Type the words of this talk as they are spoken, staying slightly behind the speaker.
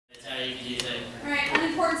Alright,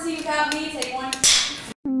 unimportant scene without me, take one.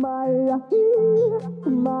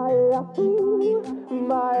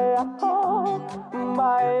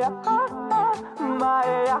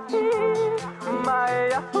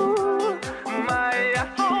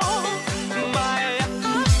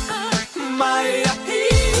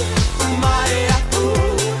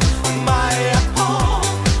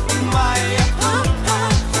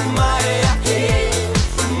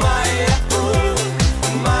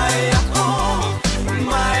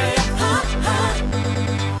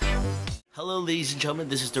 Hello ladies and gentlemen,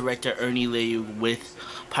 this is director Ernie Lee with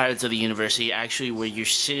Pirates of the University. Actually, where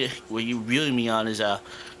you reeling me on is a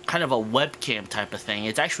kind of a webcam type of thing.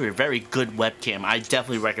 It's actually a very good webcam. I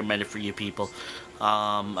definitely recommend it for you people.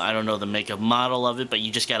 I don't know the make of model of it, but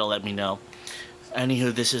you just gotta let me know.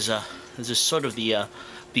 Anywho, this is sort of the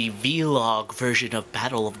vlog version of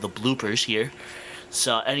Battle of the Bloopers here.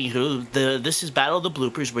 So anywho, this is Battle of the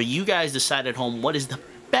Bloopers, where you guys decide at home what is the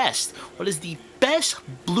best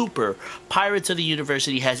blooper Pirates of the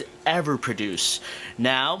University has ever produced.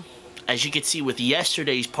 Now, as you can see with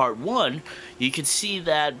yesterday's part 1, you can see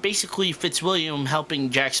that basically Fitzwilliam helping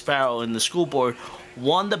Jack Sparrow and the school board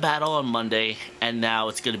won the battle on Monday, and now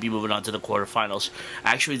it's going to be moving on to the quarterfinals.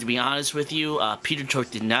 Actually, to be honest with you, Peter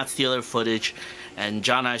Tork did not steal their footage, and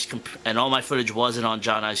all my footage wasn't on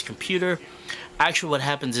John I's computer. Actually, what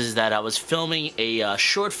happens is that I was filming a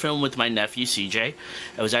short film with my nephew, CJ.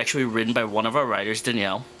 It was actually written by one of our writers,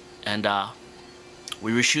 Danielle, and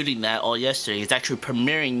we were shooting that all yesterday. It's actually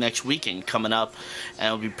premiering next weekend coming up, and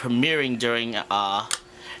it'll be premiering during a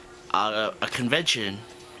convention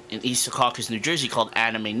in East Secaucus, New Jersey called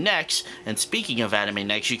Anime Next. And speaking of Anime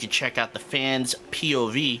Next, you can check out the fans'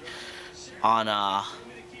 POV on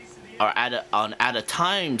At a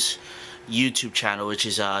Time's YouTube channel, which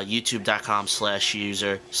is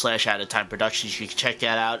youtube.com/user/AtATimeProductions. You can check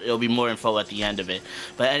that out. It'll be more info at the end of it.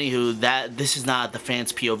 But anywho, this is not the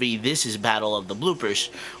fans POV. This is Battle of the Bloopers,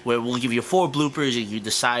 where we'll give you 4 bloopers and you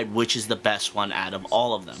decide which is the best one out of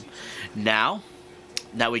all of them. Now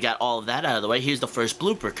we got all of that out of the way. Here's the first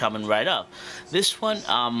blooper coming right up. This one,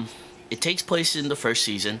 it takes place in the first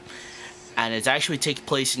season, and it actually takes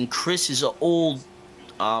place in Chris's old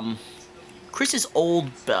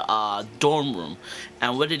dorm room.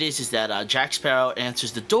 And what it is that Jack Sparrow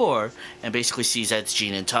answers the door and basically sees that it's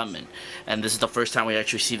Gene and Tubman. And this is the first time we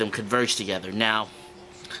actually see them converge together. Now,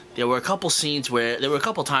 there were a couple times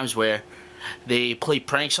where they played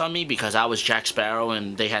pranks on me because I was Jack Sparrow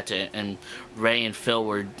and and Ray and Phil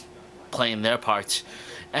were playing their parts.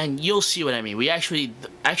 And you'll see what I mean. We actually,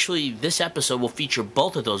 this episode will feature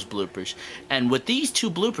both of those bloopers. And with these 2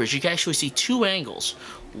 bloopers, you can actually see 2 angles.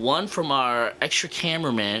 One from our extra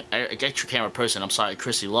camera person,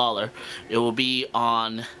 Chrissy Lawler. It will be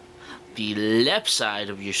on the left side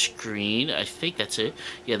of your screen. I think that's it.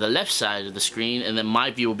 Yeah, the left side of the screen. And then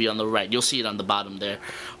my view will be on the right. You'll see it on the bottom there,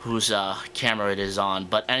 whose camera it is on.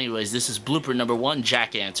 But anyways, this is blooper number 1,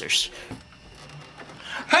 Jack answers.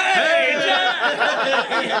 Hey, Jack!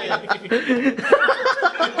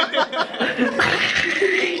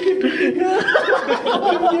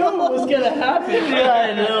 I knew it was gonna happen. Yeah,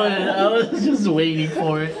 I know it. I was just waiting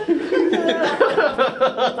for it.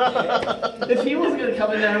 If he was gonna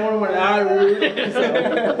come in there, I wonder what I would.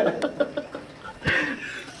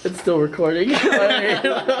 It's still recording.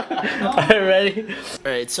 Alright, ready?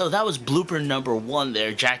 Alright, so that was blooper number 1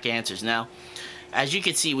 there, Jack answers. Now, as you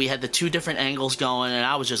can see, we had the 2 different angles going, and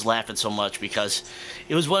I was just laughing so much because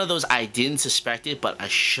it was one of those I didn't suspect it, but I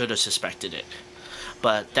should have suspected it.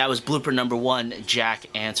 But that was blooper number 1, Jack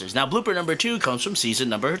answers. Now, blooper number 2 comes from season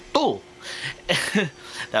number 2. That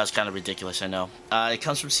was kind of ridiculous, I know. It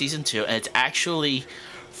comes from season 2, and it's actually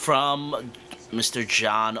from Mr.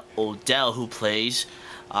 John Odell, who plays,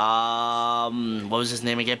 what was his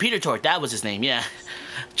name again? Peter Tork, that was his name, yeah.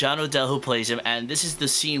 John Odell, who plays him, and this is the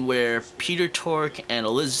scene where Peter Tork and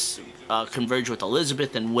converge with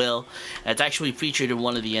Elizabeth and Will. And it's actually featured in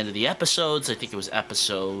one of the end of the episodes. I think it was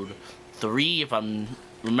episode 3, if I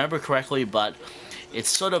remember correctly, but it's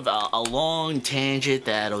sort of a long tangent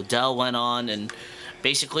that Odell went on, and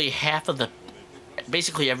basically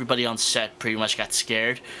everybody on set pretty much got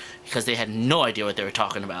scared because they had no idea what they were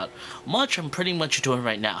talking about. I'm pretty much doing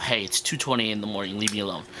right now. Hey, it's 2:20 in the morning, leave me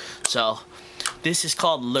alone. So, this is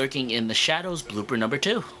called Lurking in the Shadows, blooper number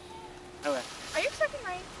 2. Okay. Are you expecting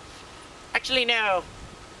rain? Actually, no.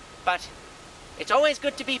 But it's always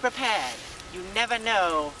good to be prepared. You never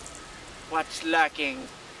know what's lurking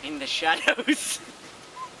in the shadows.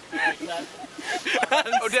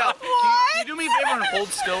 Odell, can you do me a favor and hold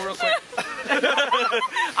still real quick?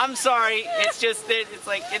 I'm sorry. It's just that it's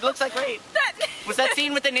like, it looks like rain. Was that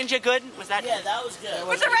scene with the ninja good? Was that? Yeah, that was good.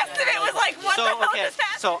 But the rest of it was like, what the hell just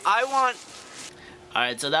happened? So I want.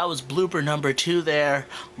 Alright, so that was blooper number 2 there,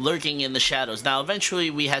 lurking in the shadows. Now, eventually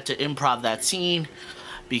we had to improv that scene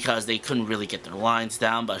because they couldn't really get their lines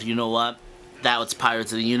down, but you know what? That was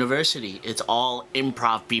Pirates of the University. It's all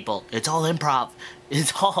improv, people. It's all improv.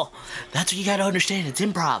 It's all... That's what you gotta understand. It's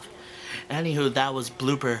improv. Anywho, that was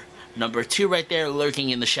blooper number 2 right there,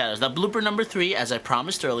 lurking in the shadows. Now, blooper number 3, as I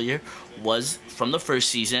promised earlier, was from the first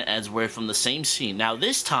season, as we're from the same scene. Now,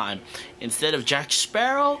 this time, instead of Jack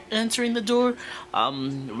Sparrow answering the door,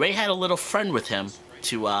 Ray had a little friend with him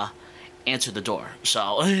to answer the door.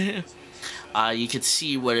 So, you can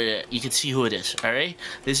see what you can see who it is. All right,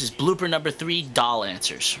 this is blooper number 3, doll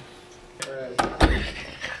answers.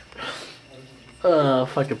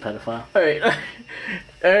 Fucking pedophile. Alright. Alright,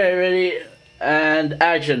 ready? And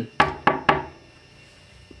action. I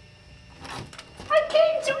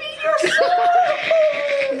came to eat your soul!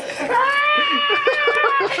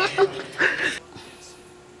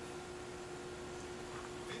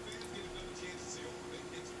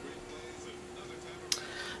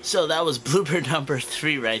 So that was blooper number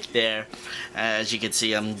 3 right there. As you can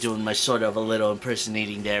see, I'm doing my sort of a little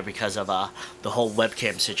impersonating there because of the whole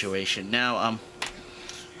webcam situation. Now,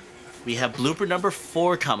 we have blooper number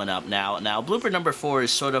 4 coming up now. Now, blooper number 4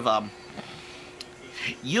 is sort of,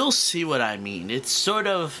 you'll see what I mean. It sort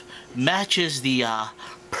of matches the,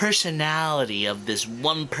 personality of this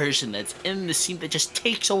one person that's in the scene that just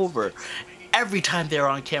takes over. Every time they're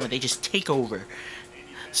on camera, they just take over.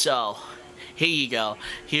 So, here you go.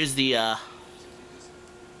 Here's the,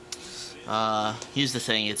 here's the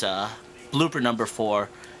thing. It's, blooper number 4.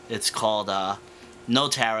 It's called, No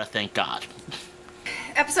Tara, Thank God.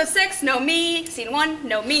 Episode 6, no me. Scene 1,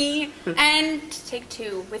 no me. And take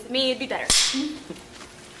 2, with me it'd be better.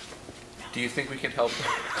 Do you think we can help?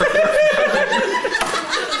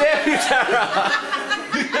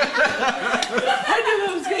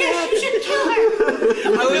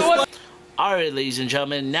 Alright, ladies and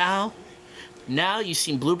gentlemen, now you've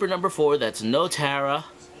seen blooper number 4, that's No Tara,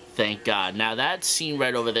 Thank God. Now that scene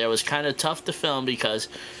right over there was kind of tough to film because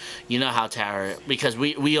you know how Tara, because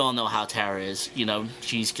we all know how Tara is. You know,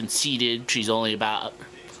 she's conceited, she's only about,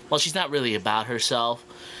 well, she's not really about herself.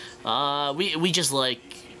 We just like,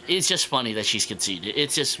 it's just funny that she's conceited.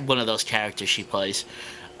 It's just one of those characters she plays.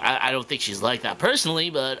 I don't think she's like that personally,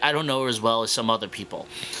 but I don't know her as well as some other people.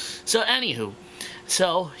 So anywho,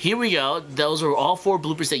 so here we go. Those are all 4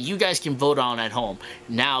 bloopers that you guys can vote on at home.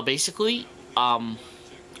 Now, basically,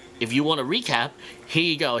 if you want to recap, here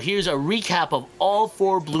you go. Here's a recap of all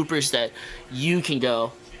 4 bloopers that you can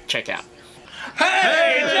go check out.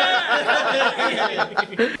 Hey!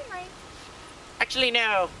 Actually,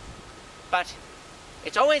 no. But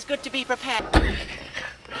it's always good to be prepared.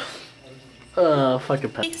 Fucking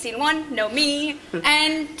pedophile. Scene 1, no me.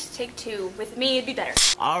 And take 2, with me it'd be better.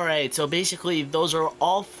 Alright, so basically those are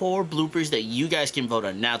all 4 bloopers that you guys can vote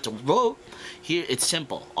on. Now to vote, here it's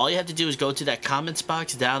simple. All you have to do is go to that comments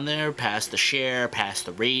box down there, past the share, past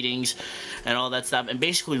the ratings, and all that stuff, and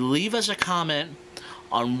basically leave us a comment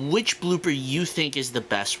on which blooper you think is the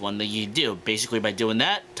best one that you do. Basically by doing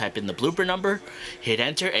that, type in the blooper number, hit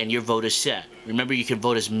enter, and your vote is set. Remember, you can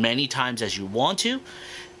vote as many times as you want to,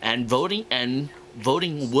 and voting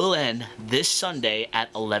will end this Sunday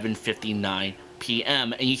at 11:59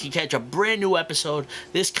 p.m. and you can catch a brand new episode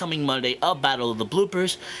this coming Monday of Battle of the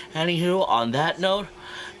Bloopers. Anywho, on that note,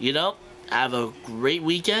 you know, have a great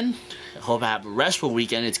weekend. I hope I have a restful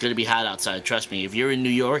weekend. It's going to be hot outside, trust me. If you're in New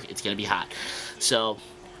York, it's going to be hot. So,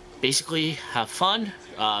 basically, have fun.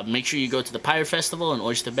 Make sure you go to the Pirate Festival in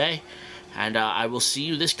Oyster Bay. And I will see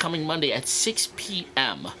you this coming Monday at 6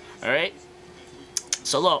 p.m. Alright?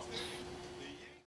 So long.